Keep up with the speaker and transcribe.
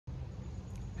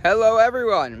Hello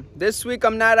everyone. This week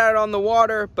I'm not out on the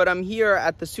water, but I'm here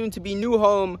at the soon-to-be new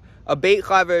home of Beit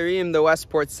Chaverim, the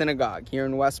Westport Synagogue, here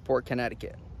in Westport,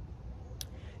 Connecticut.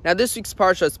 Now this week's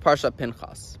Parsha is Parshat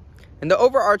Pinchas. And the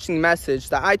overarching message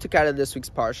that I took out of this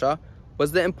week's Parsha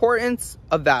was the importance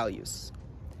of values.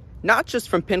 Not just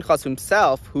from Pinchas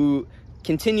himself, who,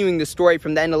 continuing the story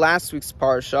from the end of last week's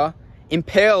Parsha,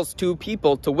 impales two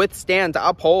people to withstand, to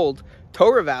uphold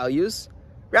Torah values,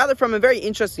 rather from a very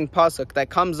interesting pasuk that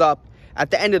comes up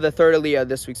at the end of the third aliyah of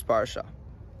this week's parsha.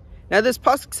 Now this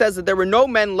pasuk says that there were no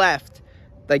men left,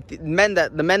 like the men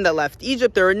that left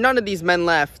Egypt. There were none of these men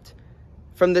left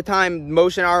from the time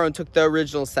Moshe and Aaron took the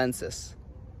original census.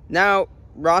 Now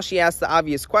Rashi asks the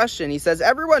obvious question. He says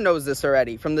everyone knows this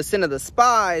already from the sin of the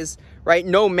spies, right?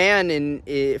 No man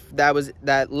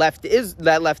that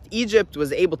left Egypt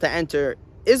was able to enter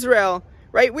Israel,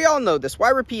 right? We all know this.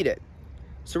 Why repeat it?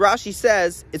 So Rashi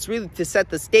says it's really to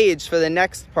set the stage for the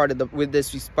next part with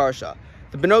this week's parsha,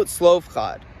 the Benot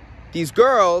Slovchad. These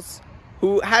girls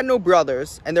who had no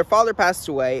brothers and their father passed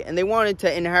away, and they wanted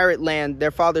to inherit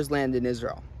their father's land in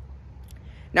Israel.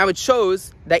 Now it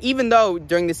shows that even though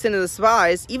during the sin of the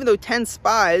spies, even though 10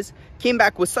 spies came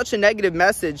back with such a negative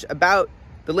message about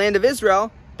the land of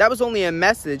Israel, that was only a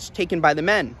message taken by the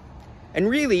men. And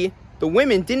really, the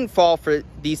women didn't fall for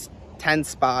these 10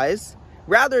 spies.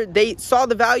 Rather, they saw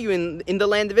the value in the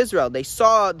land of Israel. They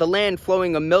saw the land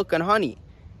flowing of milk and honey.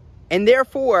 And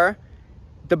therefore,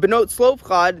 the Benot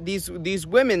Slovchad, these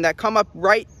women that come up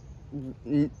right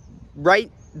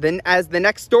then as the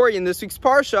next story in this week's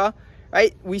Parsha,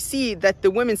 right, we see that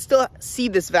the women still see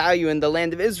this value in the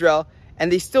land of Israel,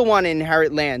 and they still want to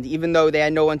inherit land, even though they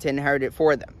had no one to inherit it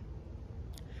for them.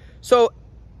 So,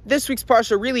 this week's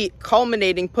Parsha really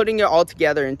culminating, putting it all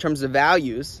together in terms of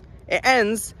values, it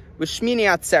ends with Shmini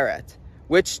Atzeret,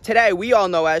 which today we all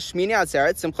know as Shmini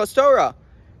Atzeret, Simchas Torah,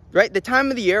 right? The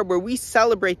time of the year where we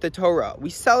celebrate the Torah.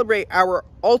 We celebrate our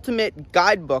ultimate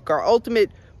guidebook, our ultimate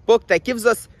book that gives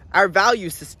us our value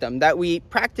system that we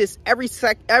practice every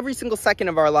single second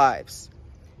of our lives.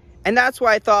 And that's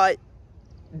why I thought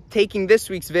taking this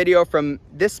week's video from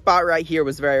this spot right here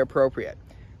was very appropriate.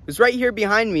 Because right here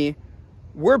behind me,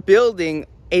 we're building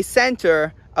a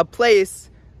center, a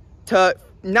place to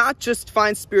not just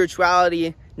find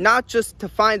spirituality, not just to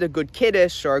find a good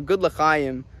kiddush or a good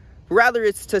l'chaim, but rather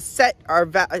it's to set our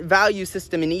value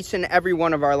system in each and every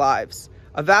one of our lives,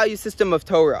 a value system of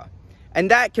Torah.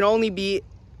 And that can only be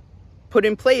put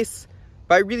in place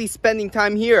by really spending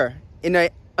time here in an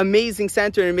amazing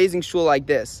center, an amazing shul like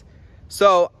this.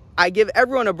 So I give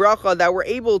everyone a bracha that we're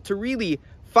able to really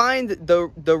find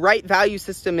the right value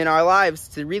system in our lives,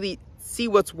 to really see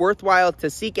what's worthwhile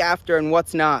to seek after and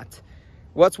what's not.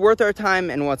 What's worth our time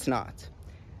and what's not.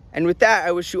 And with that,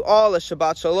 I wish you all a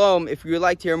Shabbat Shalom. If you would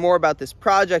like to hear more about this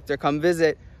project or come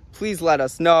visit, please let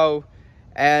us know.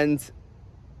 And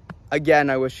again,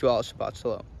 I wish you all a Shabbat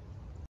Shalom.